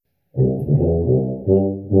Hello!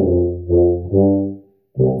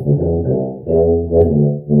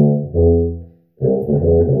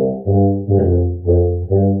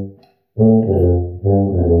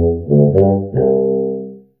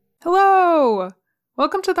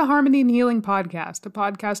 Welcome to the Harmony and Healing Podcast, a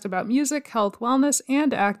podcast about music, health, wellness,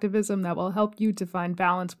 and activism that will help you to find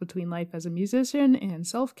balance between life as a musician and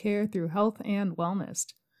self-care through health and wellness.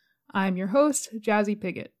 I'm your host, Jazzy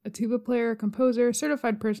Piggott, a tuba player, composer,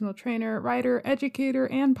 certified personal trainer, writer, educator,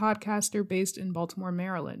 and podcaster based in Baltimore,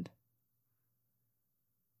 Maryland.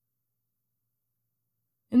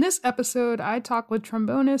 In this episode, I talk with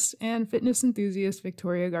trombonist and fitness enthusiast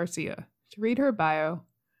Victoria Garcia. To read her bio,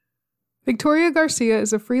 Victoria Garcia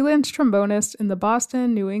is a freelance trombonist in the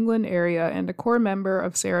Boston, New England area and a core member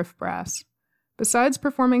of Seraph Brass. Besides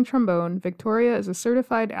performing trombone, Victoria is a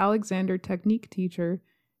certified Alexander Technique teacher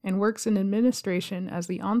and works in administration as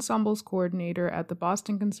the ensembles coordinator at the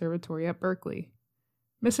Boston Conservatory at Berklee.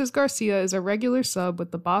 Mrs. Garcia is a regular sub with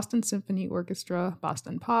the Boston Symphony Orchestra,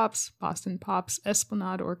 Boston Pops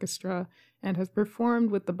Esplanade Orchestra, and has performed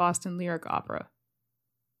with the Boston Lyric Opera.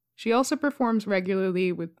 She also performs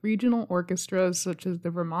regularly with regional orchestras such as the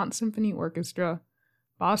Vermont Symphony Orchestra,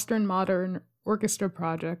 Boston Modern Orchestra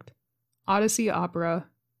Project, Odyssey Opera,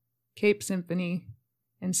 Cape Symphony,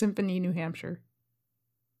 and Symphony New Hampshire.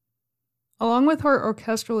 Along with her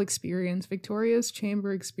orchestral experience, Victoria's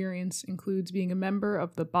chamber experience includes being a member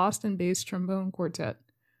of the Boston-based Trombone Quartet,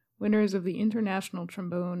 winners of the International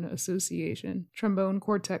Trombone Association Trombone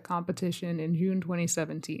Quartet Competition in June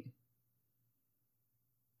 2017.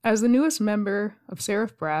 As the newest member of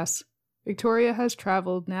Seraph Brass, Victoria has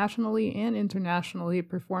traveled nationally and internationally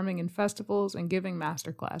performing in festivals and giving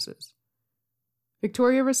masterclasses.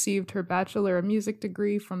 Victoria received her Bachelor of Music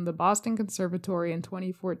degree from the Boston Conservatory in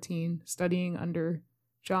 2014, studying under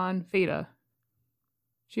John Feda.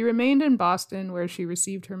 She remained in Boston, where she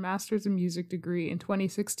received her Master's of Music degree in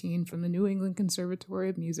 2016 from the New England Conservatory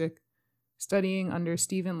of Music, studying under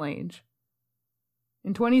Stephen Lange.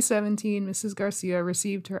 In 2017, Mrs. Garcia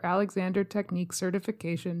received her Alexander Technique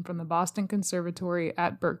certification from the Boston Conservatory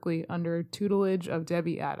at Berklee under tutelage of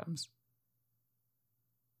Debbie Adams.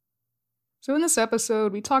 So in this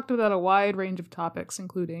episode, we talked about a wide range of topics,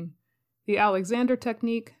 including the Alexander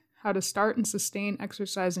Technique, how to start and sustain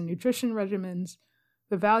exercise and nutrition regimens,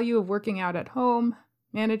 the value of working out at home,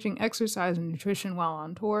 managing exercise and nutrition while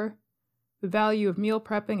on tour, the value of meal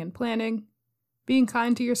prepping and planning, being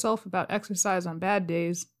kind to yourself about exercise on bad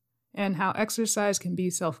days, and how exercise can be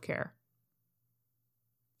self-care.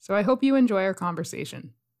 So I hope you enjoy our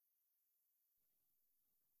conversation.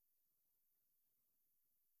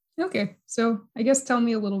 Okay, so I guess tell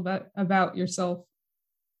me a little bit about yourself.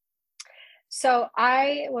 So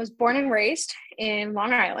I was born and raised in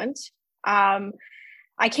Long Island.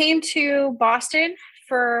 I came to Boston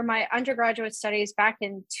for my undergraduate studies back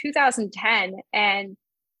in 2010, and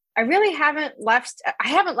I really haven't left. I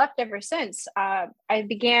haven't left ever since. I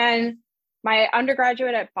began my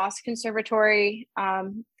undergraduate at Boston Conservatory,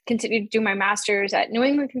 continued to do my master's at New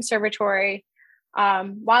England Conservatory.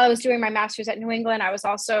 While I was doing my master's at New England, I was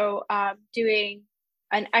also doing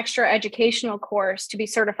an extra educational course to be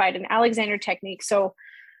certified in Alexander Technique. So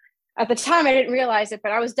at the time, I didn't realize it,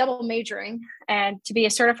 but I was double majoring. And to be a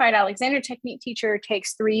certified Alexander Technique teacher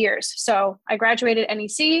takes 3 years. So I graduated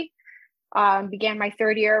NEC, began my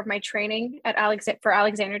third year of my training at for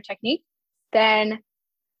Alexander Technique. Then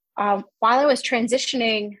while I was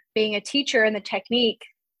transitioning being a teacher in the technique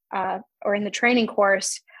or in the training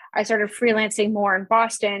course, I started freelancing more in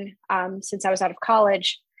Boston since I was out of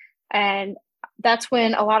college. And that's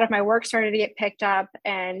when a lot of my work started to get picked up.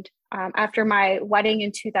 And after my wedding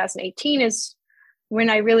in 2018 is when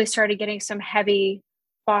I really started getting some heavy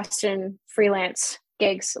Boston freelance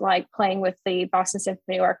gigs, like playing with the Boston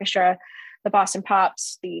Symphony Orchestra, the Boston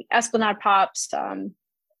Pops, the Esplanade Pops,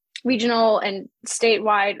 regional and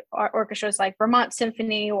statewide orchestras like Vermont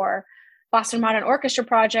Symphony or Boston Modern Orchestra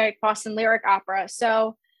Project, Boston Lyric Opera.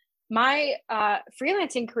 So my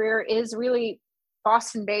freelancing career is really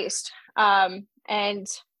Boston based. And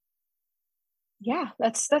yeah,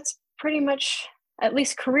 that's pretty much, at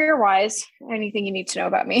least career wise, anything you need to know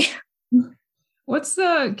about me.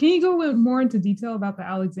 Can you go more into detail about the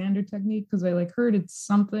Alexander Technique? Because I heard it's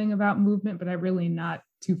something about movement, but I'm really not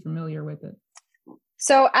too familiar with it.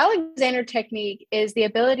 So Alexander Technique is the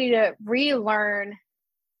ability to relearn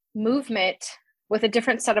movement with a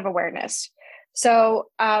different set of awareness. So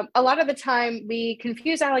a lot of the time we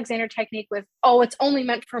confuse Alexander Technique with, it's only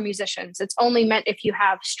meant for musicians. It's only meant if you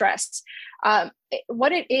have stress.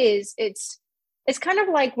 What it is, it's kind of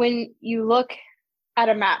like when you look at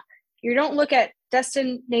a map. You don't look at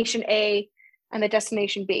destination A and the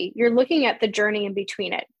destination B. You're looking at the journey in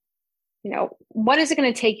between it. What is it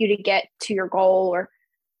going to take you to get to your goal or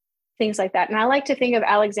things like that? And I like to think of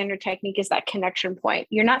Alexander Technique as that connection point.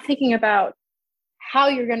 You're not thinking about how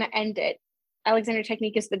you're going to end it. Alexander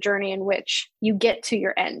Technique is the journey in which you get to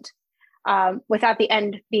your end, without the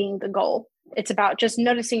end being the goal. It's about just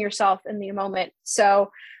noticing yourself in the moment.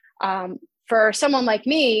 So for someone like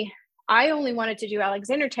me, I only wanted to do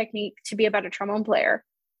Alexander Technique to be a better trombone player.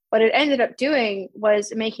 What it ended up doing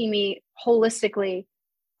was making me holistically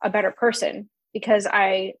a better person, because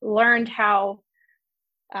I learned how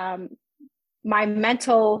my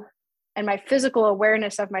mental and my physical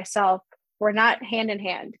awareness of myself were not hand in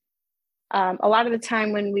hand. A lot of the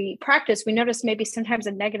time when we practice, we notice maybe sometimes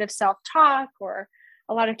a negative self-talk or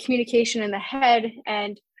a lot of communication in the head,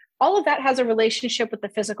 and all of that has a relationship with the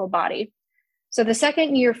physical body. So the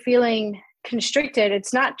second you're feeling constricted,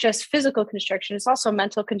 it's not just physical constriction, it's also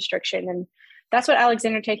mental constriction. And that's what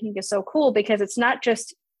Alexander Technique is so cool, because it's not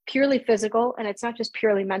just purely physical and it's not just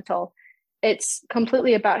purely mental. It's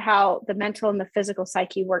completely about how the mental and the physical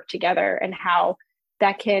psyche work together, and how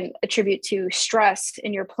that can attribute to stress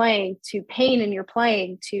in your playing, to pain in your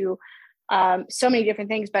playing, to so many different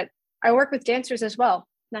things. But I work with dancers as well,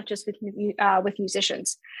 not just with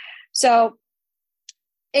musicians. So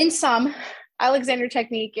in sum, Alexander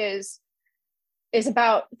Technique is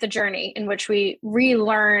about the journey in which we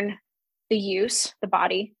relearn the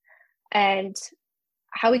body, and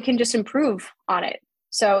how we can just improve on it.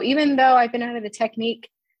 So even though I've been out of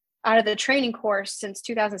the training course since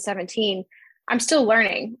 2017, I'm still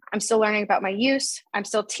learning. I'm still learning about my use. I'm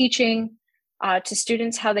still teaching to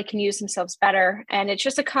students how they can use themselves better. And it's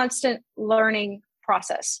just a constant learning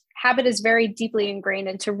process. Habit is very deeply ingrained,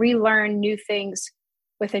 and to relearn new things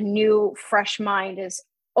with a new, fresh mind is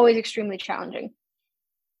always extremely challenging.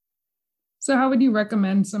 So how would you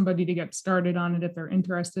recommend somebody to get started on it if they're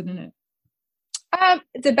interested in it?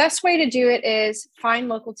 The best way to do it is find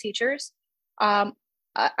local teachers.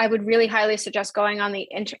 I would really highly suggest going on the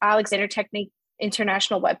Alexander Technique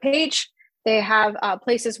International webpage. They have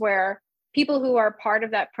places where people who are part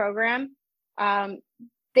of that program,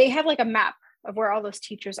 they have like a map of where all those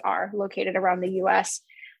teachers are located around the US.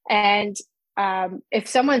 And if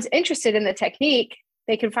someone's interested in the technique,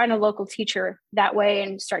 they can find a local teacher that way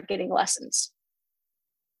and start getting lessons.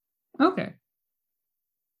 Okay.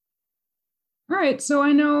 All right. So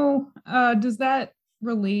I know, does that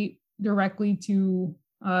relate directly to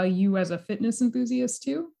you as a fitness enthusiast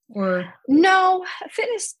too? Or no,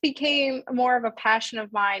 fitness became more of a passion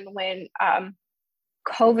of mine when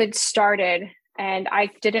COVID started, and I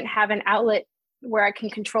didn't have an outlet where I can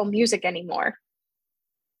control music anymore.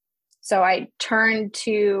 So I turned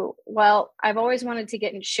to, I've always wanted to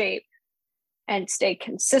get in shape and stay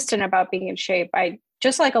consistent about being in shape. I,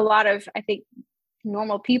 just like a lot of, I think,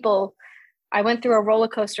 normal people, I went through a roller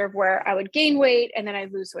coaster of where I would gain weight and then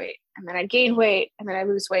I'd lose weight, and then I'd gain weight and then I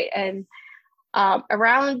lose weight. And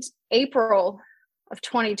around April of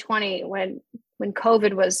 2020, when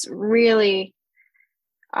COVID was really,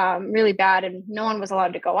 really bad and no one was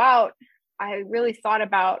allowed to go out, I really thought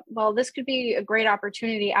about, this could be a great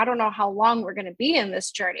opportunity. I don't know how long we're going to be in this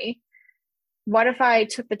journey. What if I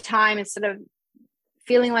took the time, instead of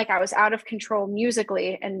feeling like I was out of control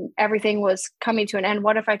musically and everything was coming to an end,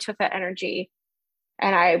 what if I took that energy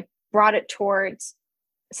and I brought it towards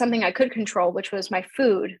something I could control, which was my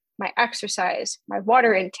food, my exercise, my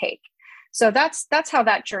water intake. So that's how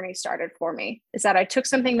that journey started for me, is that I took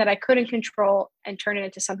something that I couldn't control and turned it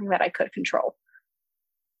into something that I could control.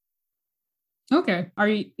 Okay.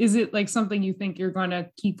 Is it like something you think you're going to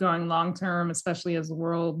keep going long term, especially as the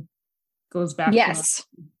world goes back? Yes,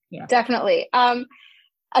 definitely. And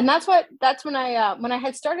that's when I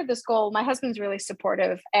had started this goal, my husband's really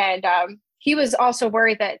supportive, and he was also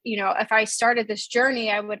worried that, if I started this journey,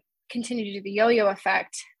 I would continue to do the yo-yo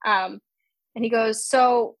effect. And he goes,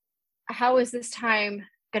 so how is this time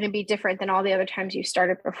going to be different than all the other times you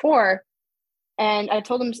started before? And I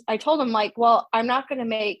told him like, I'm not going to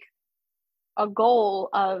make a goal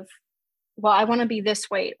of, I want to be this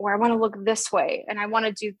way, or I want to look this way, and I want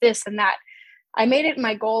to do this and that. I made it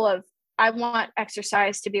my goal of, I want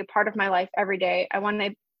exercise to be a part of my life every day. I want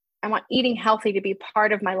eating healthy to be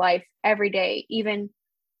part of my life every day, even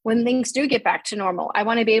when things do get back to normal. I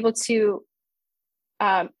want to be able to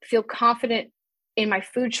feel confident in my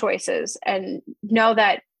food choices and know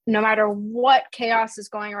that no matter what chaos is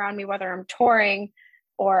going around me, whether I'm touring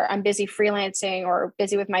or I'm busy freelancing or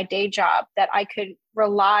busy with my day job, that I could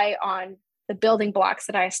rely on the building blocks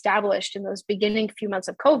that I established in those beginning few months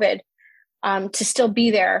of COVID to still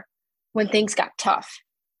be there when things got tough.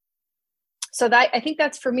 So that, I think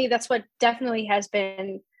that's, for me, that's what definitely has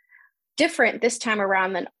been different this time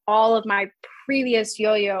around than all of my previous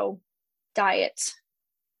yo-yo diets.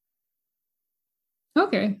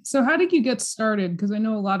 Okay. So how did you get started? Because I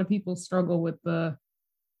know a lot of people struggle with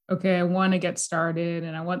okay, I want to get started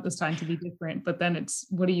and I want this time to be different, but then it's,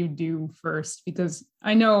 what do you do first? Because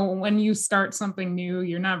I know when you start something new,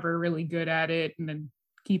 you're never really good at it. And then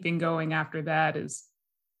keeping going after that is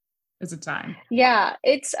a time. Yeah,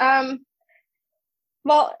 it's, so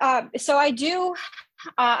I do,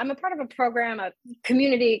 I'm a part of a program, a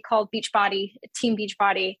community called Beachbody, Team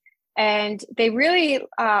Beachbody, and they really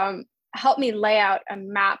helped me lay out a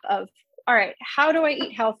map of, all right, how do I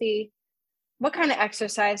eat healthy? What kind of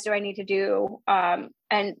exercise do I need to do?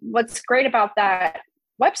 And what's great about that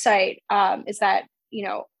website is that,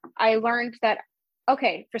 I learned that,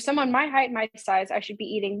 okay, for someone my height, my size, I should be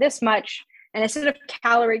eating this much. And instead of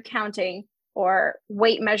calorie counting or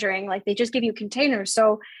weight measuring, like, they just give you containers.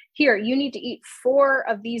 So here, you need to eat 4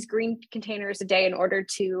 of these green containers a day in order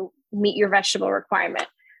to meet your vegetable requirement,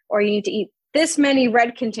 or you need to eat this many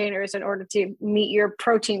red containers in order to meet your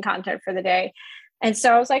protein content for the day. And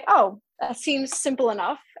so I was like, oh, that seems simple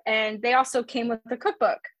enough. And they also came with a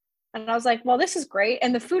cookbook. And I was like, well, this is great.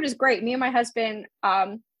 And the food is great. Me and my husband,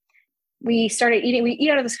 we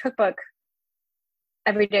eat out of this cookbook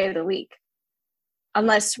every day of the week,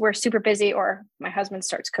 unless we're super busy or my husband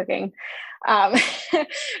starts cooking.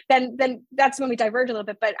 Then that's when we diverge a little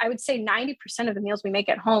bit. But I would say 90% of the meals we make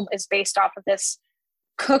at home is based off of this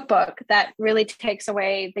cookbook that really takes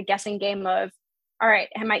away the guessing game of, all right,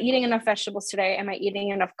 am I eating enough vegetables today? Am I eating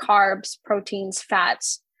enough carbs, proteins,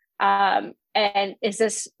 fats? And is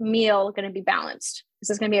this meal going to be balanced? Is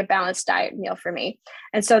this going to be a balanced diet meal for me?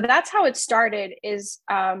 And so that's how it started is,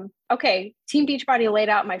 okay, Team Beachbody laid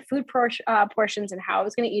out my food portions and how I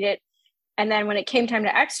was going to eat it. And then when it came time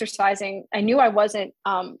to exercising, I knew I wasn't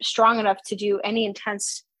strong enough to do any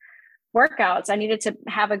intense workouts. I needed to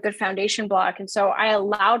have a good foundation block. And so I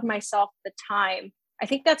allowed myself the time. I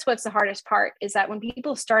think that's what's the hardest part, is that when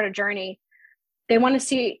people start a journey, they want to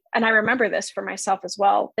see, and I remember this for myself as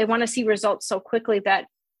well, they want to see results so quickly that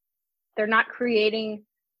they're not creating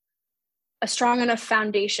a strong enough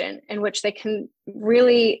foundation in which they can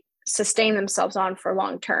really sustain themselves on for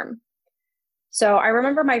long term. So I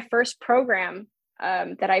remember my first program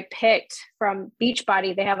that I picked from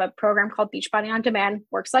Beachbody. They have a program called Beachbody on Demand,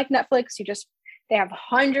 works like Netflix. They have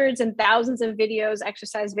hundreds and thousands of videos,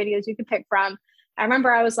 exercise videos you can pick from. I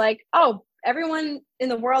remember I was like, oh, everyone in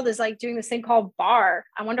the world is like doing this thing called bar.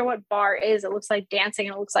 I wonder what bar is. It looks like dancing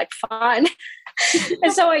and it looks like fun.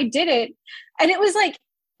 And so I did it. And it was like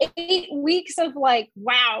 8 weeks of like,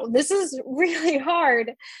 wow, this is really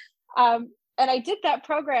hard. And I did that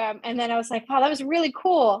program. And then I was like, wow, that was really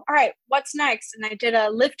cool. All right, what's next? And I did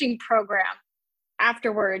a lifting program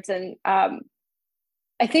afterwards. And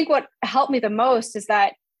I think what helped me the most is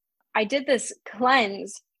that I did this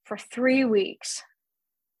cleanse for 3 weeks.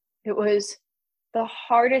 It was the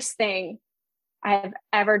hardest thing I've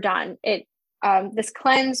ever done. This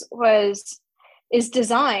cleanse is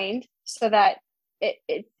designed so that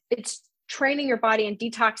it's training your body and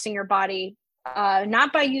detoxing your body,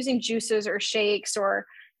 not by using juices or shakes or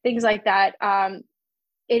things like that.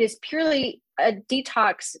 It is purely a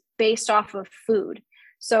detox based off of food.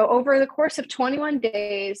 So over the course of 21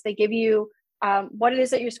 days, they give you what it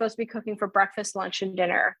is that you're supposed to be cooking for breakfast, lunch, and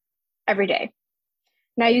dinner every day.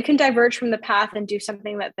 Now you can diverge from the path and do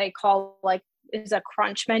something that they call is a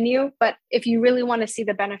crunch menu. But if you really want to see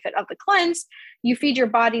the benefit of the cleanse, you feed your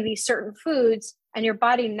body these certain foods and your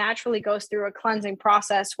body naturally goes through a cleansing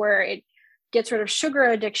process where it gets rid of sugar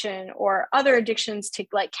addiction or other addictions to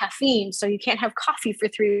like caffeine. So you can't have coffee for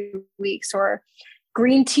 3 weeks or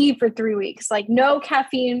green tea for 3 weeks, like no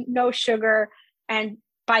caffeine, no sugar. And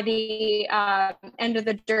by the end of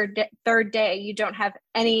the third day, you don't have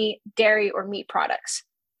any dairy or meat products.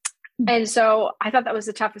 And so I thought that was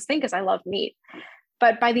the toughest thing because I love meat.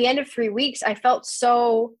 But by the end of 3 weeks, I felt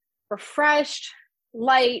so refreshed,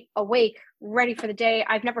 light, awake, ready for the day.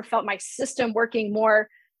 I've never felt my system working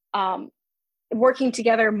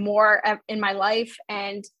together more in my life.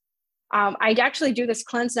 And I'd actually do this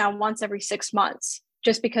cleanse now once every 6 months,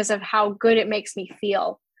 just because of how good it makes me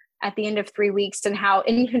feel at the end of 3 weeks and how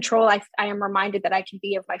in control I am reminded that I can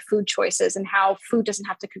be of my food choices and how food doesn't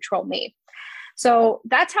have to control me. So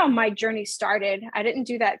that's how my journey started. I didn't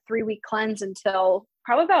do that 3-week cleanse until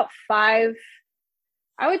probably about 5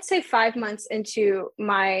 months into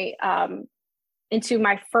my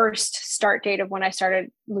first start date of when I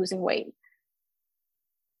started losing weight.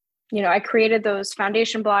 I created those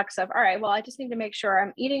foundation blocks of, all right, well, I just need to make sure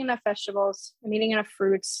I'm eating enough vegetables, I'm eating enough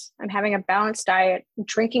fruits, I'm having a balanced diet,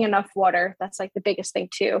 drinking enough water. That's like the biggest thing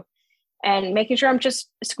too. And making sure I'm just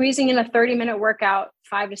squeezing in a 30-minute workout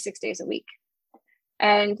 5 to 6 days a week.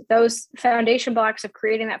 And those foundation blocks of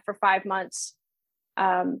creating that for 5 months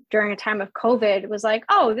during a time of COVID was like,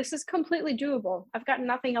 oh, this is completely doable. I've got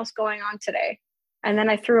nothing else going on today. And then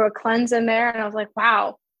I threw a cleanse in there and I was like,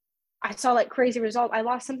 wow, I saw like crazy results. I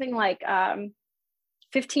lost something like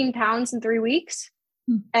 15 pounds in 3 weeks.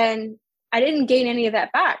 And I didn't gain any of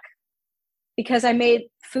that back because I made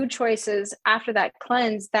food choices after that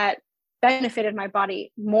cleanse that benefited my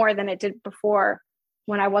body more than it did before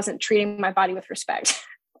when I wasn't treating my body with respect.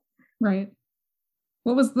 Right.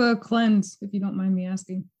 What was the cleanse, if you don't mind me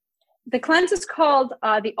asking? The cleanse is called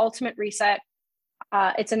the Ultimate Reset.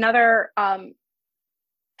 It's another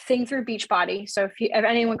thing through Beachbody. So if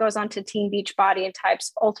anyone goes on to Team Beachbody and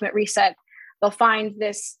types Ultimate Reset, they'll find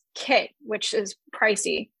this kit, which is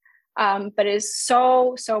pricey, but is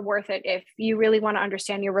so worth it if you really want to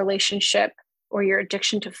understand your relationship or your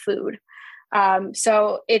addiction to food.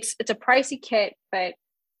 So it's a pricey kit, but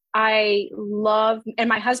I love, and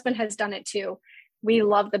my husband has done it too. We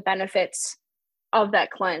love the benefits of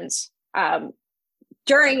that cleanse.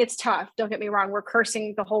 During it's tough, don't get me wrong, we're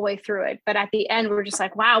cursing the whole way through it, but at the end we're just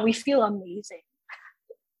like, wow, we feel amazing.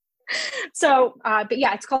 So but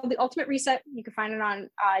yeah, it's called the Ultimate Reset. You can find it on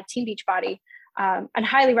Team Beachbody, and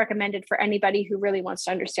highly recommended for anybody who really wants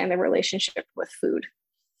to understand their relationship with food.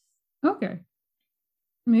 Okay,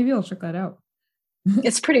 maybe I'll check that out.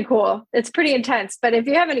 It's pretty cool. It's pretty intense, but if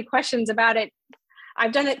you have any questions about it,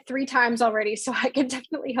 I've done it 3 times already, so I can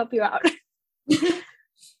definitely help you out.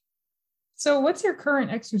 So what's your current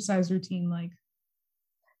exercise routine like?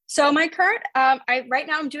 So my current, right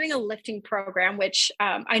now I'm doing a lifting program, which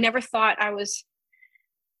I never thought I was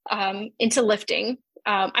into lifting.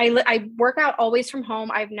 I work out always from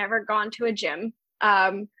home. I've never gone to a gym,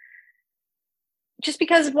 just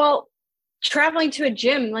because, well, traveling to a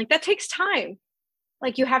gym, like that takes time.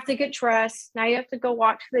 Like you have to get dressed. Now you have to go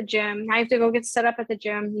walk to the gym. Now you have to go get set up at the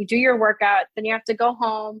gym. You do your workout. Then you have to go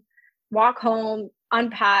home, walk home,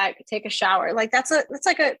 unpack, take a shower. Like that's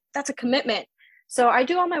a commitment. So I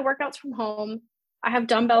do all my workouts from home. I have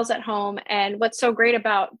dumbbells at home. And what's so great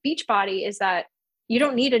about Beachbody is that you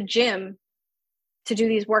don't need a gym to do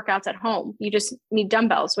these workouts at home. You just need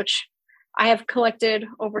dumbbells, which I have collected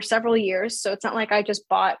over several years. So it's not like I just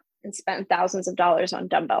bought and spent thousands of dollars on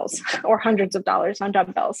dumbbells or hundreds of dollars on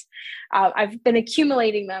dumbbells. I've been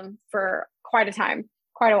accumulating them for quite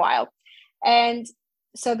a while. And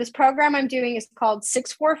so this program I'm doing is called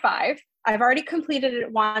 645. I've already completed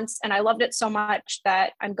it once and I loved it so much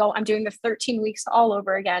that I'm doing the 13 weeks all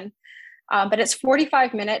over again. But it's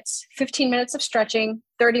 45 minutes, 15 minutes of stretching,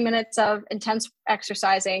 30 minutes of intense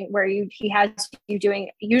exercising where he has you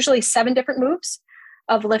doing usually 7 different moves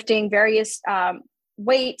of lifting various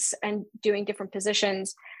weights and doing different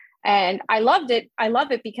positions. And I loved it. I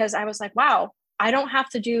love it because I was like, wow, I don't have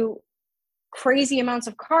to do crazy amounts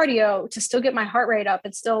of cardio to still get my heart rate up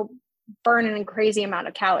and still burn a crazy amount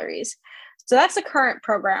of calories. So that's the current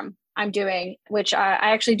program I'm doing, which I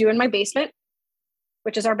actually do in my basement,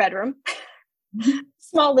 which is our bedroom.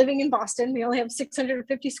 Small living in Boston. We only have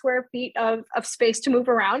 650 square feet of space to move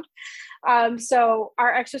around. So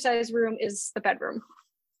our exercise room is the bedroom.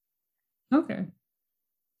 Okay.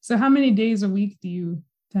 So how many days a week do you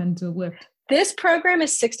tend to lift? This program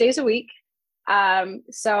is 6 days a week.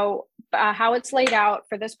 So how it's laid out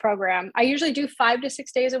for this program, I usually do 5 to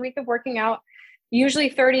 6 days a week of working out, usually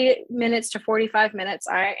 30 minutes to 45 minutes.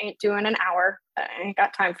 I ain't doing an hour. I ain't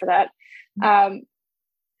got time for that.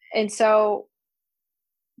 And so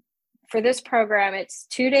for this program, it's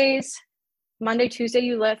 2 days. Monday, Tuesday,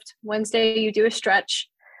 you lift. Wednesday, you do a stretch.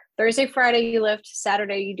 Thursday, Friday, you lift.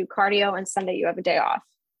 Saturday, you do cardio. And Sunday, you have a day off.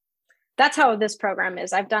 That's how this program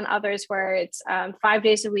is. I've done others where it's 5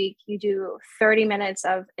 days a week. You do 30 minutes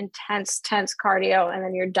of intense cardio, and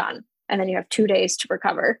then you're done. And then you have 2 days to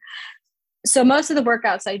recover. So most of the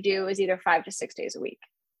workouts I do is either 5 to 6 days a week.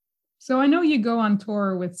 So I know you go on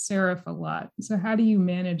tour with Seraph a lot. So how do you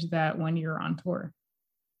manage that when you're on tour?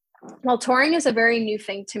 Well, touring is a very new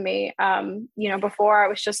thing to me. Before I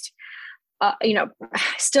was just,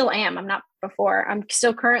 still am. I'm not before. I'm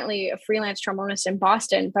still currently a freelance trombonist in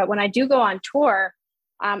Boston. But when I do go on tour,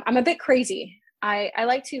 I'm a bit crazy. I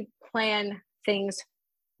like to plan things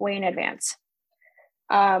way in advance.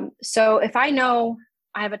 So if I know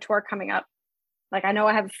I have a tour coming up, like I know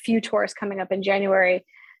I have a few tours coming up in January,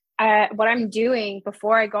 what I'm doing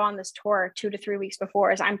before I go on this tour 2 to 3 weeks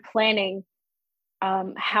before is I'm planning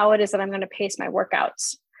how it is that I'm going to pace my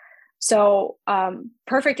workouts. So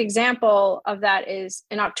perfect example of that is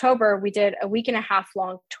in October, we did a week and a half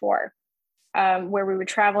long tour where we were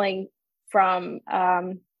traveling from,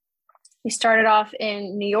 we started off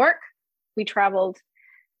in New York. We traveled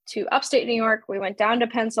to upstate New York. We went down to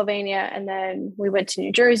Pennsylvania, and then we went to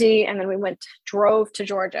New Jersey, and then we drove to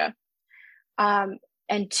Georgia. And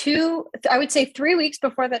I would say 3 weeks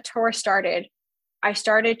before that tour started, I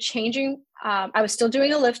started changing. I was still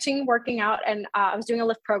doing a lifting, working out, and I was doing a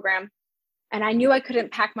lift program, and I knew I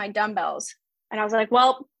couldn't pack my dumbbells. And I was like,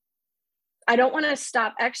 well, I don't want to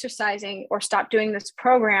stop exercising or stop doing this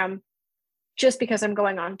program just because I'm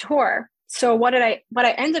going on tour. So what I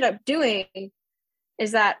ended up doing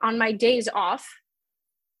is that on my days off,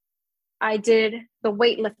 I did the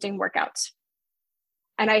weightlifting workouts,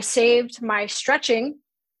 and I saved my stretching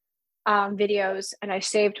videos, and I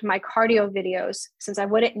saved my cardio videos, since I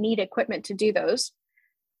wouldn't need equipment to do those,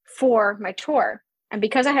 for my tour. And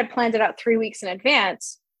because I had planned it out 3 weeks in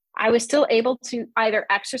advance, I was still able to either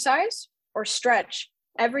exercise or stretch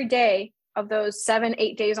every day of those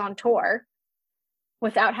 7-8 days on tour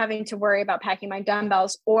without having to worry about packing my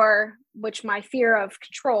dumbbells, or which my fear of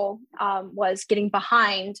control was getting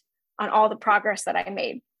behind on all the progress that I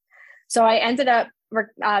made. So I ended up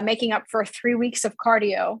making up for 3 weeks of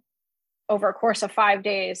cardio over a course of 5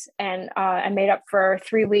 days. And I made up for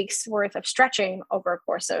 3 weeks worth of stretching over a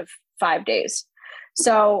course of 5 days.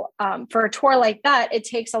 So for a tour like that, it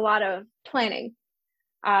takes a lot of planning.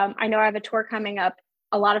 I know I have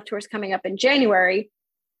a lot of tours coming up in January.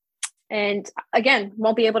 And again,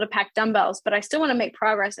 won't be able to pack dumbbells, but I still want to make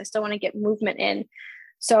progress. I still want to get movement in.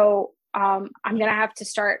 So I'm going to have to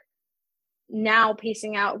start now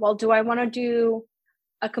pacing out. Well, do I want to do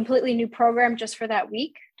a completely new program just for that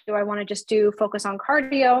week? Do I want to just focus on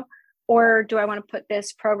cardio? Or do I want to put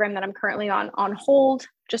this program that I'm currently on hold,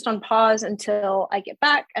 just on pause until I get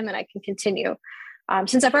back, and then I can continue?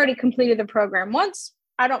 Since I've already completed the program once,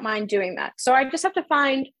 I don't mind doing that. So I just have to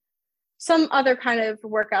find some other kind of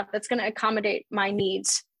workout that's going to accommodate my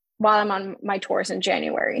needs while I'm on my tours in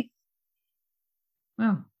January.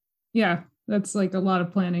 Wow. Yeah, that's like a lot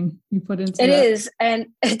of planning you put into it. It is. And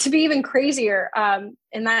to be even crazier,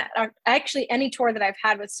 in that actually any tour that I've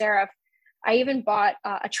had with Sarah, I even bought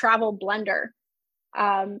a travel blender.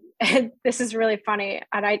 And this is really funny.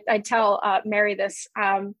 And I tell Mary this.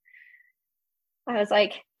 I was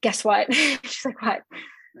like, guess what? She's like, what?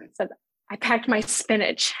 I said, I packed my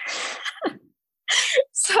spinach.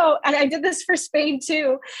 So, and I did this for Spain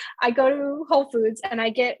too. I go to Whole Foods and I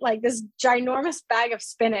get like this ginormous bag of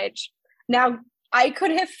spinach. Now, I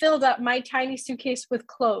could have filled up my tiny suitcase with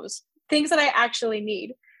clothes, things that I actually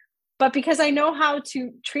need. But because I know how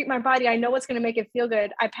to treat my body, I know what's going to make it feel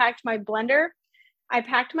good. I packed my blender, I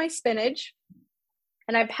packed my spinach,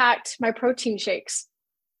 and I packed my protein shakes.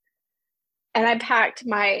 And I packed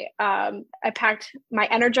my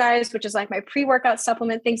Energize, which is like my pre-workout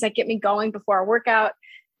supplement, things that get me going before a workout.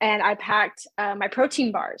 And I packed my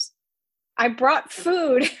protein bars. I brought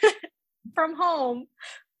food from home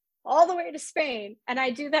all the way to Spain. And I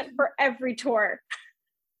do that for every tour.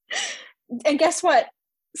 And guess what?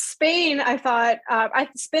 Spain, I thought,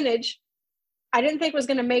 spinach, I didn't think was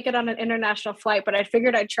going to make it on an international flight, but I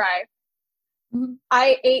figured I'd try. Mm-hmm.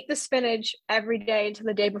 I ate the spinach every day until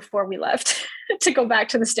the day before we left to go back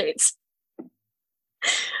to the States.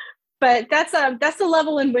 But that's the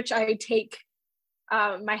level in which I take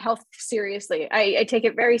my health seriously. I take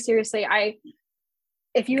it very seriously.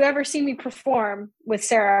 If you ever see me perform with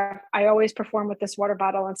Sarah, I always perform with this water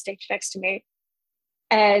bottle on stage next to me.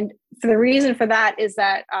 And the reason for that is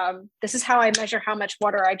that this is how I measure how much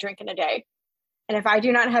water I drink in a day. And if I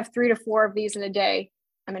do not have 3 to 4 of these in a day,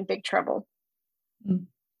 I'm in big trouble. Mm.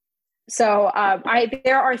 So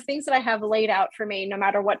there are things that I have laid out for me, no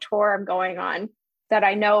matter what tour I'm going on, that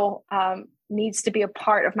I know needs to be a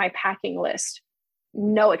part of my packing list.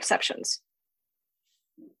 No exceptions.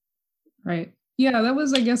 Right. Yeah, that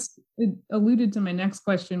was, I guess, it alluded to my next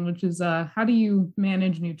question, which is how do you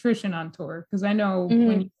manage nutrition on tour? Because I know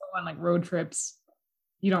when you go on like road trips,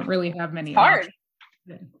 you don't really have many options.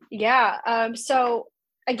 Yeah. So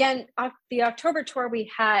again, the October tour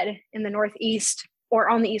we had in the Northeast, or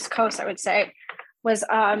on the East Coast, I would say, was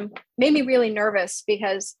made me really nervous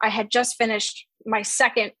because I had just finished my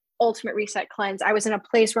second Ultimate Reset cleanse. I was in a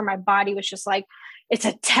place where my body was just like, it's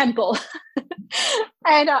a temple.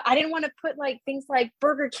 And I didn't want to put like things like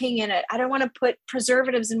Burger King in it. I don't want to put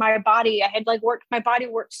preservatives in my body. I had like my body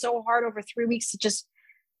worked so hard over 3 weeks to just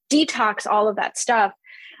detox all of that stuff.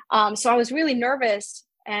 So I was really nervous.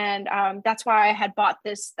 And that's why I had bought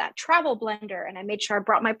that travel blender, and I made sure I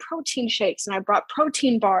brought my protein shakes and I brought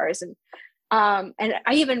protein bars. And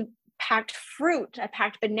I even packed fruit. I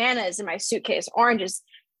packed bananas in my suitcase, oranges.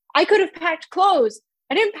 I could have packed clothes.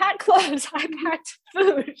 I didn't pack clothes. I packed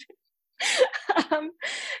food.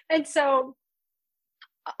 And so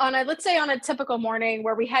let's say on a typical morning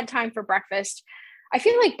where we had time for breakfast, I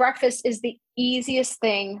feel like breakfast is the easiest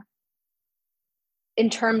thing in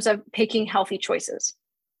terms of picking healthy choices.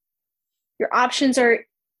 Your options are,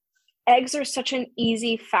 eggs are such an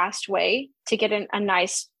easy, fast way to get a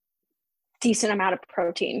nice, decent amount of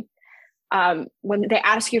protein. When they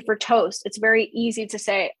ask you for toast, it's very easy to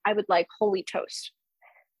say, I would like whole wheat toast,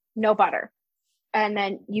 no butter. And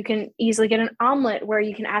then you can easily get an omelet where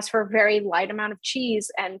you can ask for a very light amount of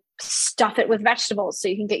cheese and stuff it with vegetables so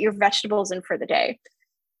you can get your vegetables in for the day.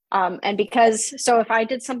 So if I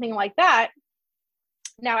did something like that,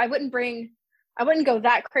 now I wouldn't go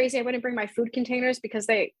that crazy. I wouldn't bring my food containers because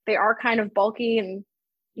they are kind of bulky, and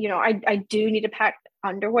I do need to pack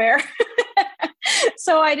underwear.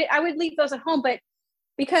 So I would leave those at home, but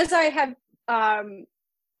because I have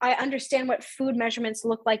I understand what food measurements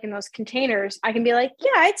look like in those containers, I can be like, yeah,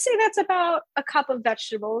 I'd say that's about a cup of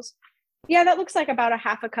vegetables. Yeah, that looks like about a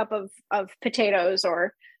half a cup of potatoes,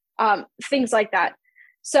 or things like that.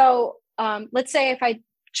 So let's say if I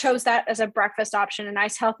chose that as a breakfast option, a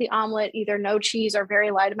nice healthy omelet, either no cheese or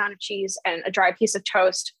very light amount of cheese, and a dry piece of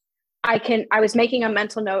toast, I was making a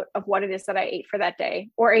mental note of what it is that I ate for that day.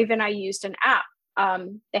 Or even I used an app.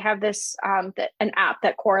 They have this an app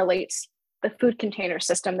that correlates the food container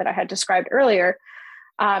system that I had described earlier.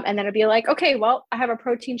 And then it'd be like, okay, well, I have a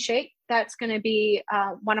protein shake. That's going to be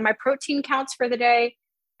one of my protein counts for the day.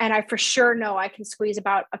 And I for sure know I can squeeze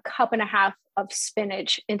about a cup and a half of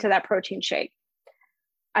spinach into that protein shake.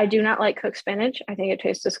 I do not like cooked spinach. I think it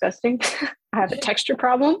tastes disgusting. I have a texture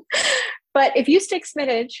problem. But if you stick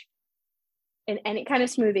spinach in any kind of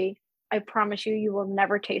smoothie, I promise you will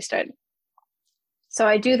never taste it. So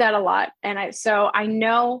I do that a lot. And I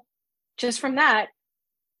know just from that,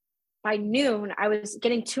 by noon, I was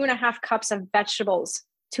getting 2.5 cups of vegetables,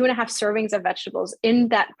 2.5 servings of vegetables in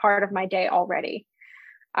that part of my day already.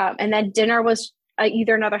 And then dinner was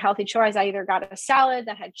either another healthy choice. I either got a salad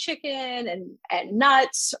that had chicken and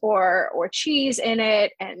nuts or cheese in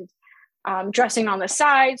it, and dressing on the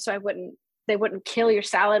side. So they wouldn't kill your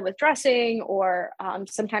salad with dressing, or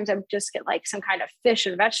sometimes I would just get like some kind of fish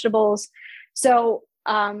and vegetables. So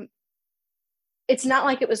it's not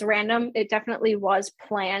like it was random. It definitely was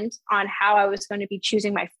planned on how I was going to be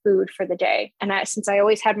choosing my food for the day. And since I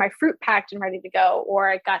always had my fruit packed and ready to go,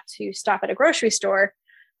 or I got to stop at a grocery store,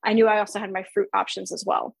 I knew I also had my fruit options as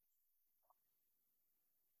well.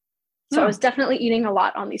 So I was definitely eating a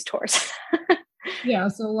lot on these tours. Yeah,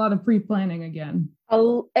 so a lot of pre-planning again. A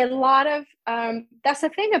lot of, that's the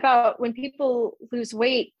thing about when people lose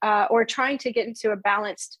weight or trying to get into a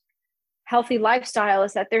balanced, healthy lifestyle,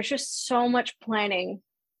 is that there's just so much planning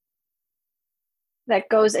that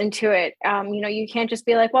goes into it. You can't just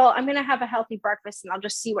be like, well, I'm going to have a healthy breakfast and I'll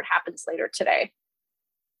just see what happens later today.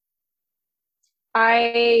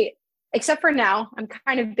 Except for now, I'm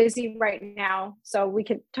kind of busy right now. So we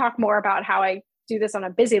could talk more about how I do this on a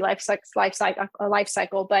busy life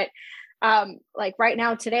cycle. But like right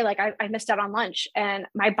now today, like I missed out on lunch and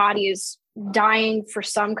my body is dying for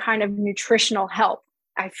some kind of nutritional help.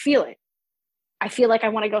 I feel it. I feel like I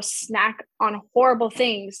want to go snack on horrible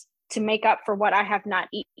things to make up for what I have not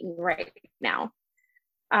eaten right now.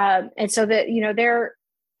 And so that,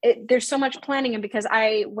 there's so much planning. And because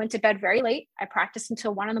I went to bed very late, I practiced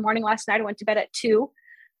until 1 a.m. last night. I went to bed at 2.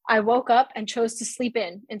 I woke up and chose to sleep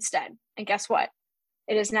in instead. And guess what?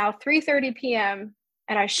 It is now 3:30 p.m.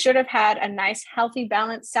 and I should have had a nice, healthy,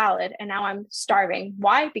 balanced salad. And now I'm starving.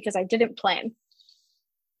 Why? Because I didn't plan.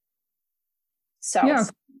 So yeah.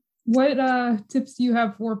 What tips do you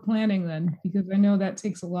have for planning then? Because I know that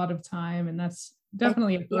takes a lot of time, and that's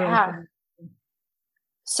definitely a yeah.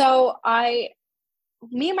 So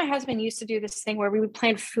me and my husband used to do this thing where we would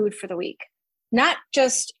plan food for the week. Not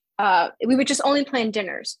just, we would just only plan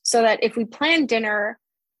dinners, so that if we plan dinner,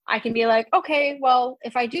 I can be like, okay, well,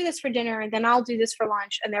 if I do this for dinner, then I'll do this for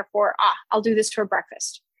lunch, and therefore, I'll do this for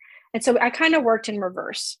breakfast. And so I kind of worked in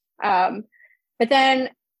reverse. But then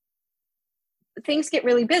things get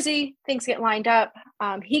really busy, things get lined up.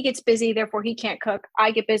 He gets busy, therefore he can't cook. I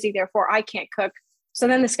get busy, therefore I can't cook. So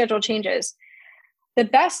then the schedule changes. The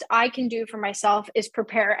best I can do for myself is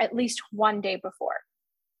prepare at least one day before.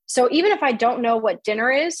 So even if I don't know what dinner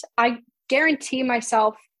is, I guarantee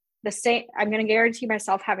myself the same. I'm going to guarantee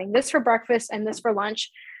myself having this for breakfast and this for lunch,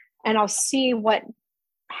 and I'll see what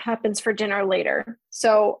happens for dinner later.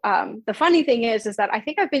 So the funny thing is that I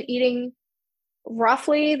think I've been eating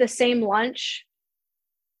roughly the same lunch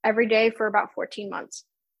every day for about 14 months.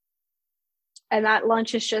 And that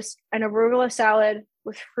lunch is just an arugula salad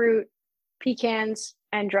with fruit, pecans,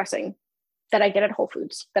 and dressing that I get at Whole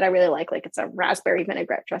Foods that I really like. Like it's a raspberry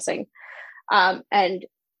vinaigrette dressing. And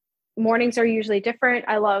mornings are usually different.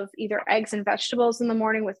 I love either eggs and vegetables in the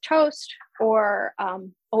morning with toast, or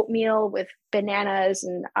oatmeal with bananas.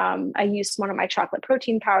 And I use one of my chocolate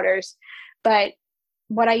protein powders. But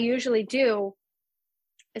what I usually do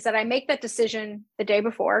is that I make that decision the day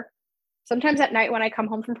before. Sometimes at night when I come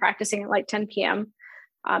home from practicing at like 10 p.m.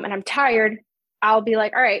 And I'm tired, I'll be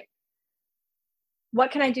like, all right,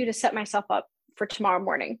 what can I do to set myself up for tomorrow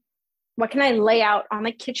morning? What can I lay out on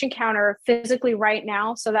the kitchen counter physically right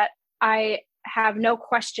now so that I have no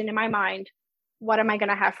question in my mind, what am I going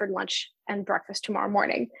to have for lunch and breakfast tomorrow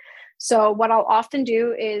morning? So what I'll often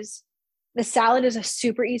do is, the salad is a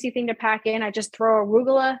super easy thing to pack in. I just throw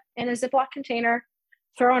arugula in a Ziploc container,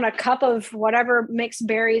 throw in a cup of whatever mixed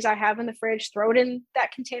berries I have in the fridge, throw it in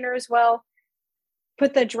that container as well.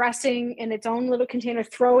 Put the dressing in its own little container,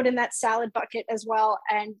 throw it in that salad bucket as well,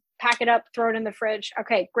 and pack it up, throw it in the fridge.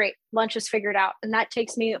 Okay, great. Lunch is figured out. And that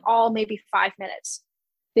takes me maybe 5 minutes.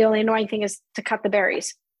 The only annoying thing is to cut the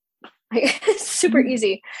berries. It's super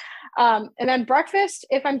easy. And then breakfast,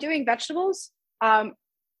 if I'm doing vegetables,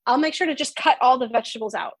 I'll make sure to just cut all the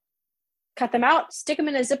vegetables out. Cut them out, stick them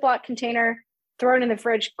in a Ziploc container, throw it in the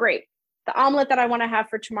fridge. Great. The omelet that I want to have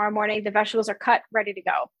for tomorrow morning, the vegetables are cut, ready to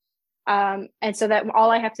go. And so that all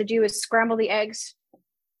I have to do is scramble the eggs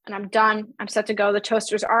and I'm done. I'm set to go. The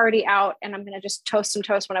toaster's already out and I'm going to just toast some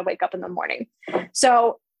toast when I wake up in the morning.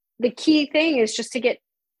 So the key thing is just to get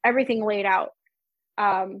everything laid out.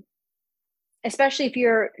 Especially if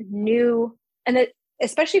you're new,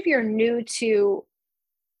 especially if you're new to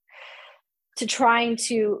trying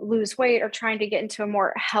to lose weight or trying to get into a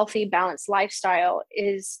more healthy, balanced lifestyle,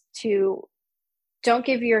 is to don't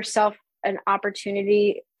give yourself an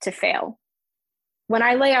opportunity to fail. When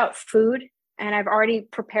I lay out food and I've already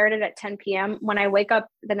prepared it at 10 p.m., when I wake up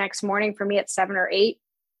the next morning, for me at 7 or 8,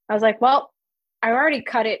 I was like, well, I already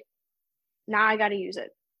cut it. Now I got to use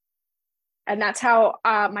it. And that's how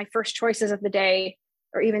my first choices of the day,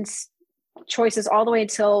 or even choices all the way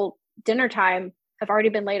until dinner time, have already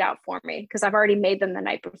been laid out for me because I've already made them the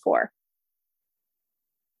night before.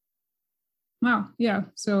 Wow. Yeah.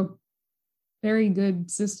 So very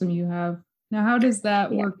good system you have. Now, how does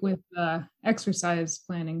that work with exercise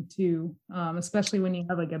planning too, especially when you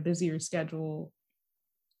have like a busier schedule?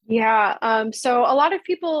 Yeah. So a lot of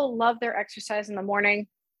people love their exercise in the morning.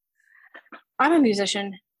 I'm a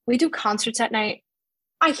musician. We do concerts at night.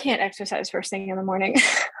 I can't exercise first thing in the morning,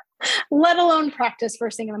 let alone practice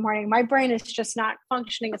first thing in the morning. My brain is just not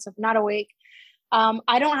functioning. It's not awake.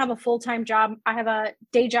 I don't have a full-time job. I have a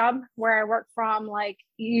day job where I work from like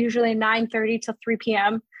usually 9:30 to 3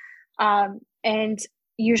 p.m. And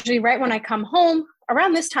usually right when I come home,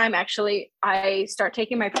 around this time, actually, I start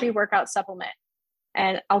taking my pre-workout supplement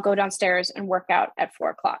and I'll go downstairs and work out at 4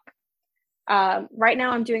 o'clock. Right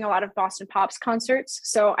now I'm doing a lot of Boston Pops concerts.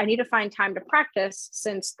 So I need to find time to practice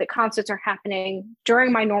since the concerts are happening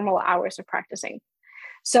during my normal hours of practicing.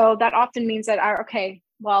 So that often means that I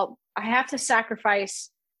have to sacrifice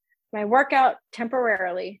my workout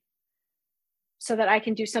temporarily so that I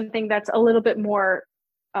can do something that's a little bit more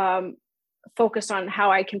focused on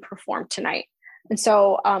how I can perform tonight. And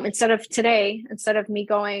so instead of me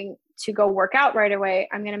going to go work out right away,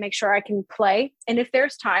 I'm going to make sure I can play. And if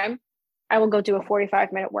there's time, I will go do a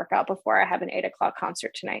 45-minute workout before I have an 8 o'clock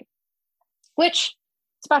concert tonight, which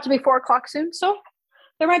it's about to be 4 o'clock soon. So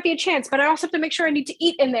there might be a chance, but I also have to make sure I need to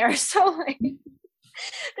eat in there. So like,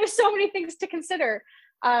 there's so many things to consider.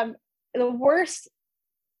 The worst,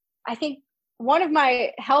 I think one of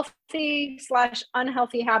my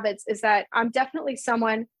healthy/unhealthy habits is that I'm definitely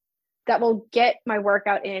someone that will get my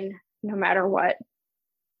workout in no matter what.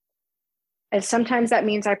 And sometimes that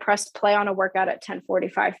means I press play on a workout at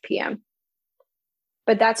 10:45 p.m.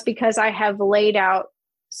 But that's because I have laid out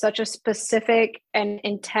such a specific and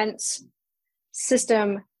intense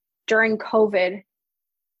system during COVID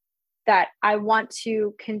that I want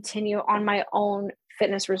to continue on my own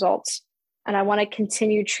fitness results. And I want to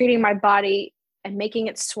continue treating my body and making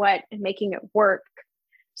it sweat and making it work.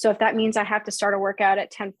 So if that means I have to start a workout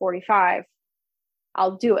at 10:45,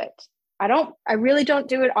 I'll do it. I really don't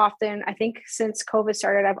do it often. I think since COVID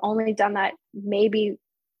started, I've only done that maybe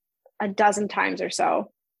a dozen times or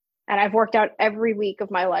so. And I've worked out every week of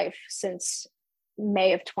my life since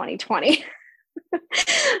May of 2020.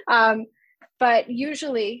 But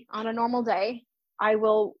usually on a normal day, I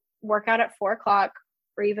will work out at 4 o'clock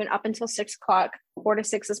or even up until 6 o'clock. 4 to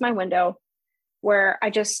 6 is my window where I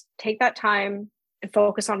just take that time and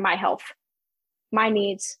focus on my health, my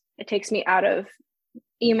needs, It takes me out of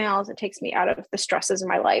emails. It takes me out of the stresses in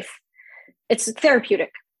my life. It's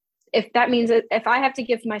therapeutic. If that means that if I have to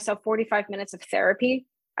give myself 45 minutes of therapy,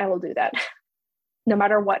 I will do that no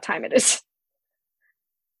matter what time it is.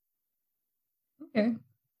 Okay.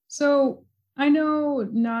 So I know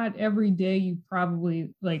not every day you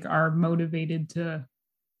probably like are motivated to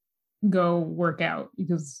go work out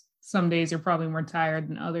because some days you're probably more tired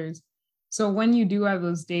than others. So when you do have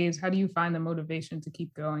those days, how do you find the motivation to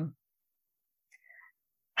keep going?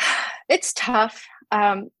 It's tough.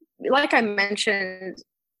 Like I mentioned,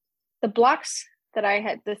 the blocks that I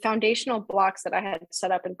had, the foundational blocks that I had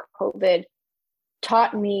set up in COVID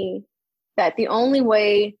taught me that the only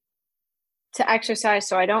way to exercise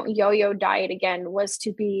so I don't yo-yo diet again was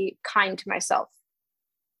to be kind to myself,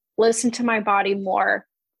 listen to my body more,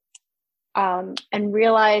 and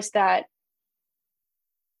realize that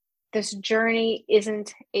this journey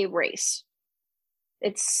isn't a race.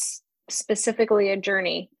 It's specifically a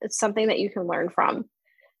journey. It's something that you can learn from.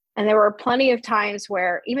 And there were plenty of times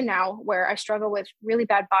where, even now, where I struggle with really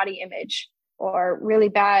bad body image or really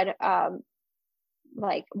bad,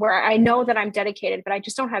 like where I know that I'm dedicated, but I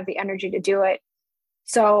just don't have the energy to do it.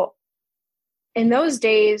 So in those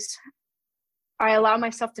days, I allow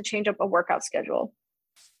myself to change up a workout schedule.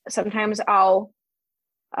 Sometimes I'll,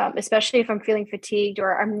 especially if I'm feeling fatigued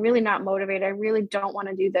or I'm really not motivated, I really don't want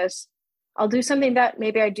to do this, I'll do something that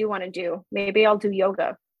maybe I do want to do. Maybe I'll do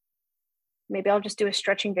yoga. Maybe I'll just do a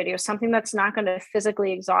stretching video, something that's not going to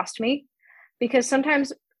physically exhaust me. Because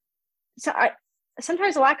sometimes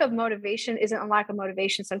a lack of motivation isn't a lack of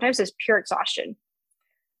motivation. Sometimes it's pure exhaustion.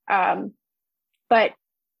 But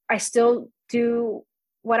I still do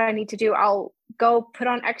what I need to do. I'll go put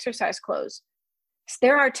on exercise clothes.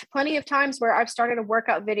 There are plenty of times where I've started a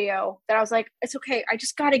workout video that I was like, it's okay, I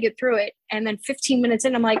just got to get through it. And then 15 minutes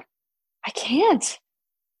in, I'm like,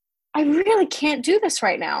 I really can't do this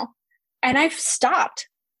right now. And I have stopped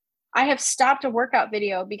a workout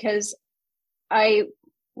video because I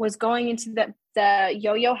was going into the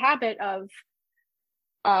yo-yo habit of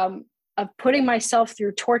putting myself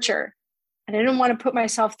through torture. And I didn't want to put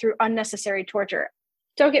myself through unnecessary torture.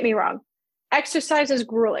 Don't get me wrong. Exercise is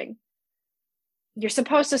grueling. You're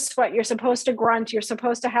supposed to sweat. You're supposed to grunt. You're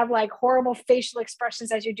supposed to have like horrible facial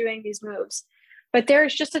expressions as you're doing these moves. But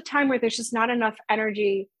there's just a time where there's just not enough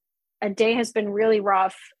energy. A day has been really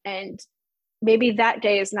rough. And maybe that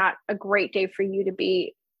day is not a great day for you to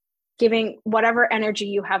be giving whatever energy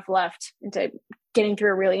you have left into getting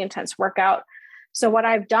through a really intense workout. So what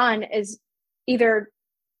I've done is either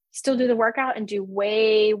still do the workout and do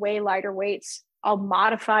way, way lighter weights. I'll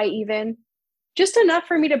modify even just enough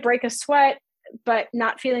for me to break a sweat, but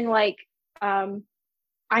not feeling like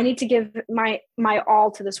I need to give my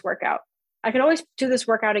all to this workout. I can always do this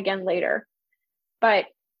workout again later, but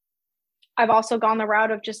I've also gone the route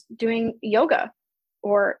of just doing yoga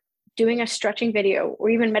or doing a stretching video or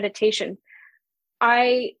even meditation.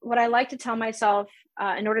 What I like to tell myself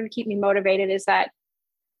in order to keep me motivated is that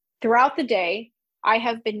throughout the day, I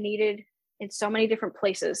have been needed in so many different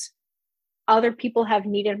places. Other people have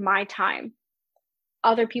needed my time.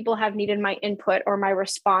 Other people have needed my input or my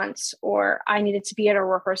response, or I needed to be at a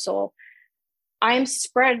rehearsal. I am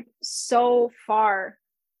spread so far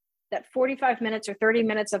that 45 minutes or 30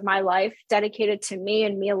 minutes of my life dedicated to me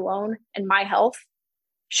and me alone and my health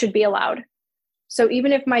should be allowed. So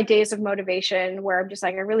even if my days of motivation where I'm just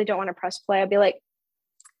like, I really don't want to press play, I'll be like,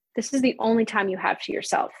 this is the only time you have to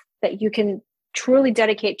yourself that you can truly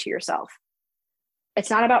dedicate to yourself. It's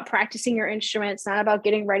not about practicing your instrument. It's not about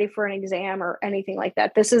getting ready for an exam or anything like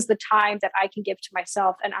that. This is the time that I can give to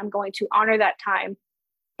myself. And I'm going to honor that time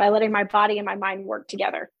by letting my body and my mind work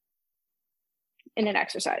together in an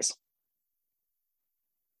exercise.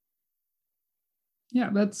 Yeah,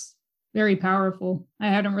 that's very powerful. I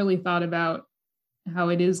hadn't really thought about how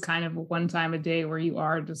it is kind of one time a day where you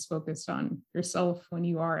are just focused on yourself when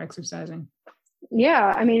you are exercising.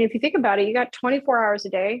 Yeah. I mean, if you think about it, you got 24 hours a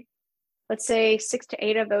day. Let's say 6 to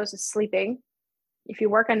 8 of those is sleeping. If you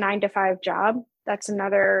work a 9 to 5 job, that's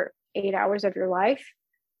another 8 hours of your life.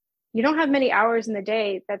 You don't have many hours in the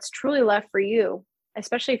day that's truly left for you,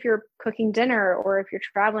 especially if you're cooking dinner or if you're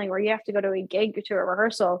traveling or you have to go to a gig or to a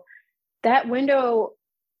rehearsal. That window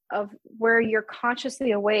of where you're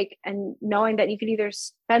consciously awake and knowing that you could either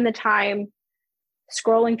spend the time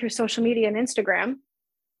scrolling through social media and Instagram,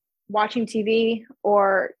 watching TV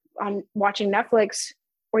or on watching Netflix,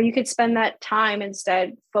 or you could spend that time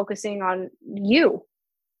instead focusing on you.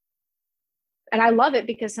 And I love it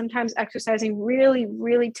because sometimes exercising really,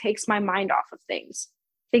 really takes my mind off of things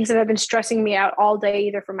that have been stressing me out all day,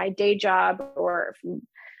 either from my day job or from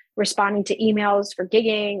responding to emails for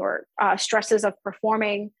gigging or stresses of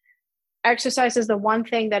performing. Exercise is the one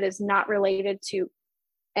thing that is not related to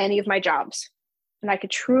any of my jobs. And I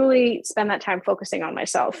could truly spend that time focusing on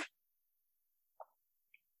myself.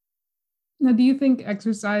 Now, do you think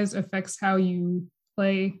exercise affects how you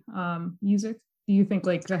play music? Do you think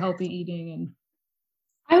like the healthy eating and...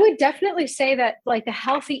 I would definitely say that like the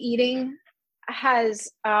healthy eating has,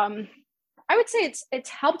 I would say it's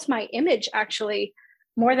helped my image actually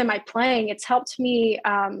more than my playing. It's helped me,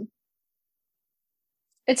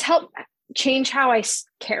 it's helped change how I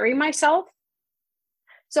carry myself.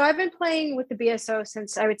 So I've been playing with the BSO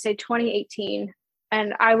since I would say 2018,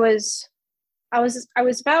 and I was a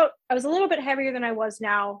little bit heavier than I was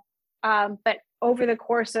now. But over the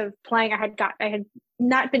course of playing, I had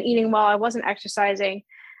not been eating well. I wasn't exercising.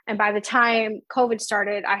 And by the time COVID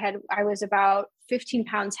started, I was about 15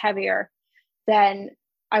 pounds heavier than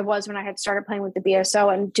I was when I had started playing with the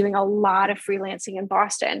BSO and doing a lot of freelancing in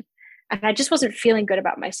Boston. And I just wasn't feeling good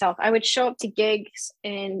about myself. I would show up to gigs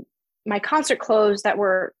in my concert clothes that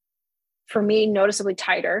were, for me, noticeably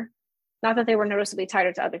tighter. Not that they were noticeably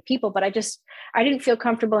tighter to other people, but I didn't feel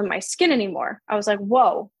comfortable in my skin anymore. I was like,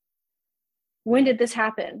 whoa, when did this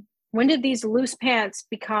happen? When did these loose pants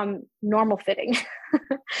become normal fitting?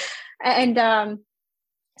 And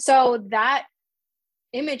so that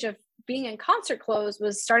image of being in concert clothes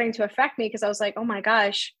was starting to affect me because I was like, oh my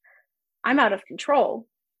gosh, I'm out of control.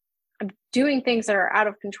 I'm doing things that are out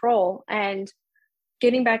of control. And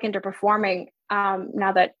getting back into performing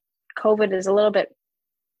now that COVID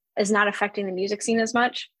is not affecting the music scene as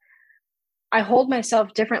much, I hold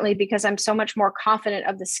myself differently because I'm so much more confident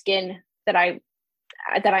of the skin that I'm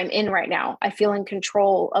in right now. I feel in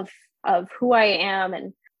control of who I am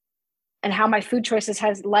and how my food choices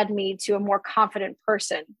has led me to a more confident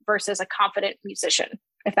person versus a confident musician,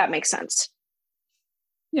 if that makes sense.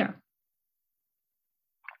 Yeah.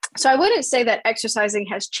 So I wouldn't say that exercising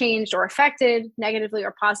has changed or affected negatively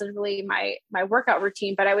or positively my workout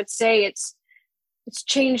routine, but I would say it's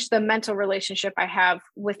changed the mental relationship I have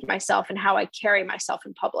with myself and how I carry myself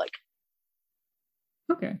in public.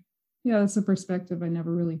 Okay. Yeah, that's a perspective I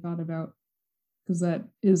never really thought about, because that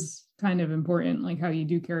is kind of important, like how you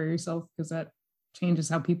do carry yourself, because that changes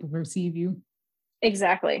how people perceive you.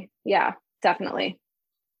 Exactly. Yeah, definitely.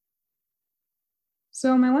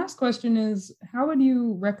 So my last question is, how would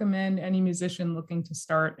you recommend any musician looking to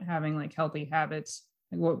start having like healthy habits?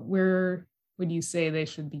 Like where would you say they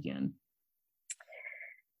should begin?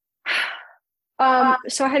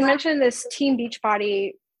 So I had mentioned this Team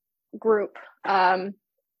Beachbody group.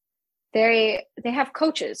 They have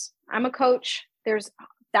coaches. I'm a coach. There's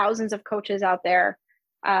thousands of coaches out there.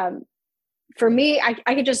 For me,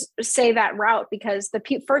 I could just say that route because the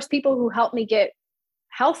first people who helped me get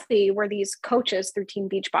healthy were these coaches through Team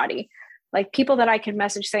Beachbody, like people that I could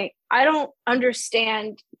message saying, I don't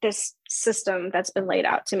understand this system that's been laid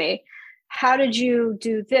out to me. How did you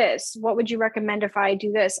do this? What would you recommend if I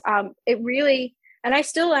do this? It really, and I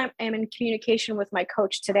still am in communication with my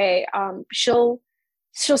coach today. She'll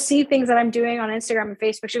see things that I'm doing on Instagram and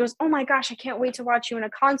Facebook. She goes, oh my gosh, I can't wait to watch you in a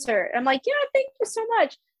concert. I'm like, yeah, thank you so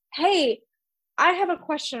much. Hey, I have a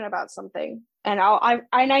question about something. And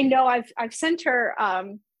I know I've sent her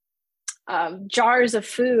jars of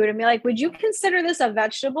food and be like, would you consider this a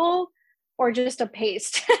vegetable or just a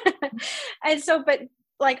paste? And so, but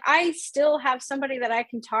like, I still have somebody that I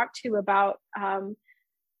can talk to about,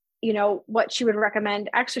 what she would recommend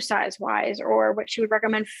exercise wise, or what she would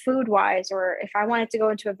recommend food wise, or if I wanted to go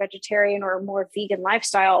into a vegetarian or more vegan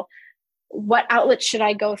lifestyle, what outlets should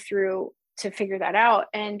I go through to figure that out?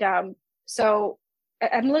 And so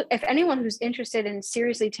if anyone who's interested in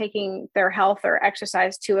seriously taking their health or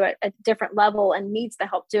exercise to a different level and needs the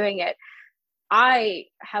help doing it, I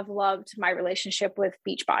have loved my relationship with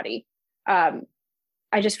Beachbody.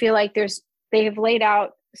 I just feel like they have laid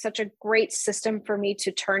out such a great system for me to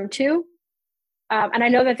turn to. And I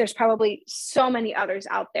know that there's probably so many others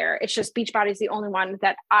out there. It's just Beachbody is the only one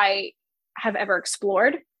that I have ever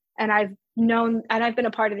explored. And I've been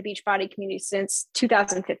a part of the Beachbody community since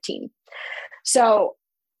 2015. So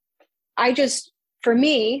for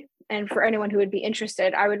me, and for anyone who would be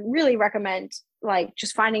interested, I would really recommend like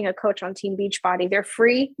just finding a coach on Team Beachbody. They're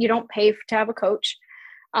free. You don't pay to have a coach.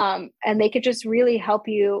 And they could just really help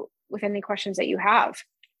you with any questions that you have.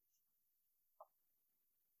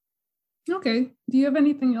 Okay. Do you have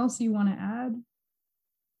anything else you want to add?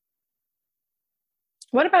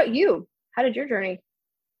 What about you? How did your journey?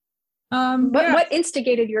 What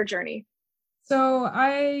instigated your journey? So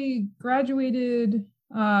I graduated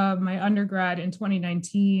my undergrad in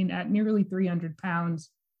 2019 at nearly 300 pounds.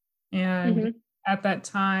 And at that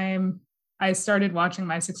time, I started watching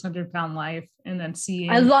My 600-Pound Life and then seeing.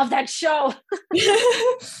 I love that show.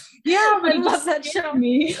 Yeah, but I love that show.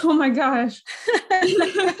 Me. Oh my gosh.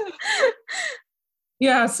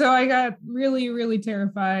 Yeah, so I got really, really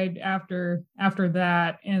terrified after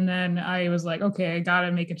that. And then I was like, okay, I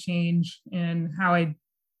gotta make a change in how I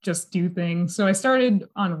just do things. So I started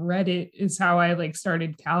on Reddit is how I like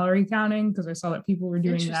started calorie counting because I saw that people were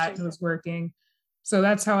doing that and it was working. So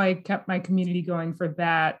that's how I kept my community going for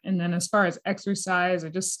that. And then as far as exercise, I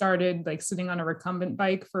just started like sitting on a recumbent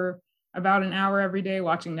bike for about an hour every day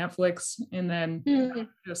watching Netflix, and then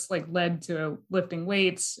just like led to lifting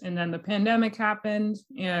weights. And then the pandemic happened,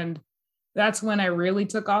 and that's when I really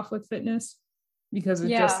took off with fitness because it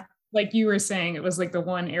just, like you were saying, it was like the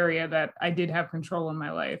one area that I did have control in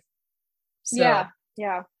my life. So.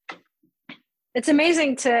 Yeah. It's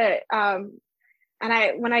amazing to,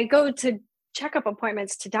 when I go to checkup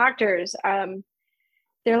appointments to doctors,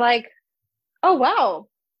 they're like, oh, wow,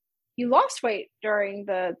 you lost weight during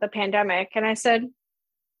the pandemic. And I said,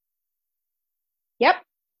 yep.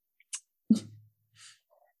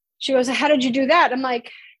 She goes, how did you do that? I'm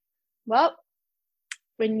like, well,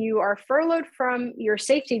 when you are furloughed from your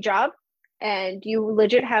safety job and you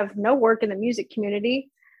legit have no work in the music community,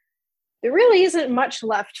 there really isn't much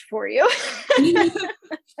left for you.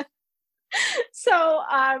 So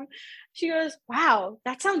she goes, wow,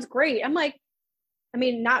 that sounds great. I'm like, I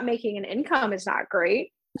mean, not making an income is not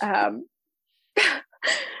great. But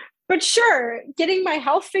sure, getting my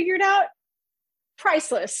health figured out,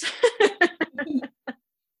 priceless.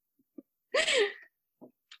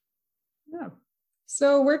 Yeah.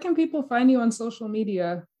 So where can people find you on social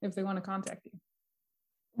media if they want to contact you?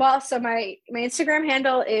 Well, so my Instagram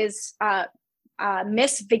handle is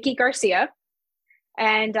Miss Vicky Garcia.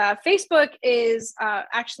 And Facebook is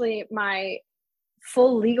actually my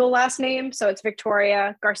full legal last name. So it's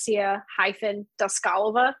Victoria Garcia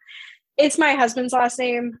 -Daskalova. It's my husband's last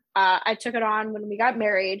name. I took it on when we got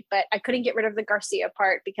married, but I couldn't get rid of the Garcia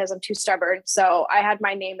part because I'm too stubborn. So I had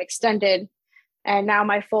my name extended, and now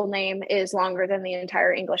my full name is longer than the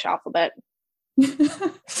entire English alphabet.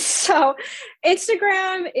 So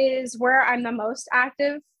Instagram is where I'm the most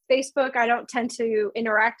active. Facebook, I don't tend to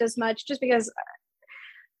interact as much just because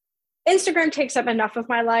Instagram takes up enough of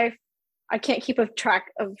my life. I can't keep a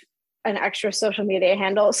track of an extra social media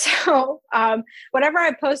handle. So whatever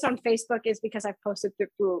I post on Facebook is because I've posted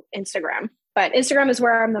through Instagram. But Instagram is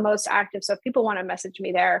where I'm the most active. So if people want to message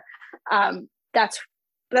me there, that's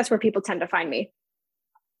where people tend to find me.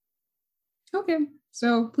 Okay.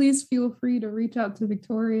 So please feel free to reach out to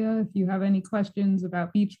Victoria if you have any questions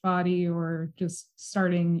about Beachbody or just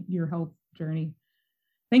starting your health journey.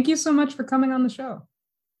 Thank you so much for coming on the show.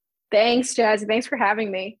 Thanks, Jazzy. Thanks for having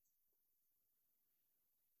me.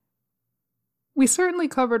 We certainly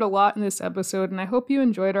covered a lot in this episode, and I hope you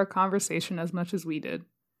enjoyed our conversation as much as we did.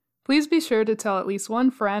 Please be sure to tell at least one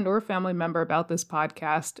friend or family member about this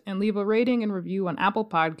podcast and leave a rating and review on Apple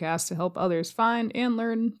Podcasts to help others find and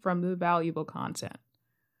learn from the valuable content.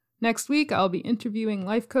 Next week, I'll be interviewing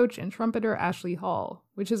life coach and trumpeter Ashley Hall,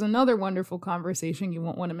 which is another wonderful conversation you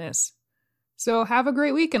won't want to miss. So have a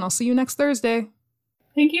great week, and I'll see you next Thursday.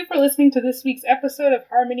 Thank you for listening to this week's episode of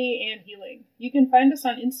Harmony and Healing. You can find us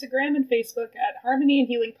on Instagram and Facebook at Harmony and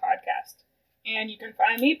Healing Podcast. And you can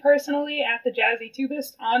find me personally at the Jazzy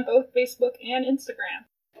Tubist on both Facebook and Instagram.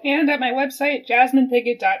 And at my website,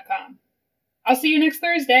 jasminepiggott.com. I'll see you next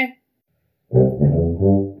Thursday.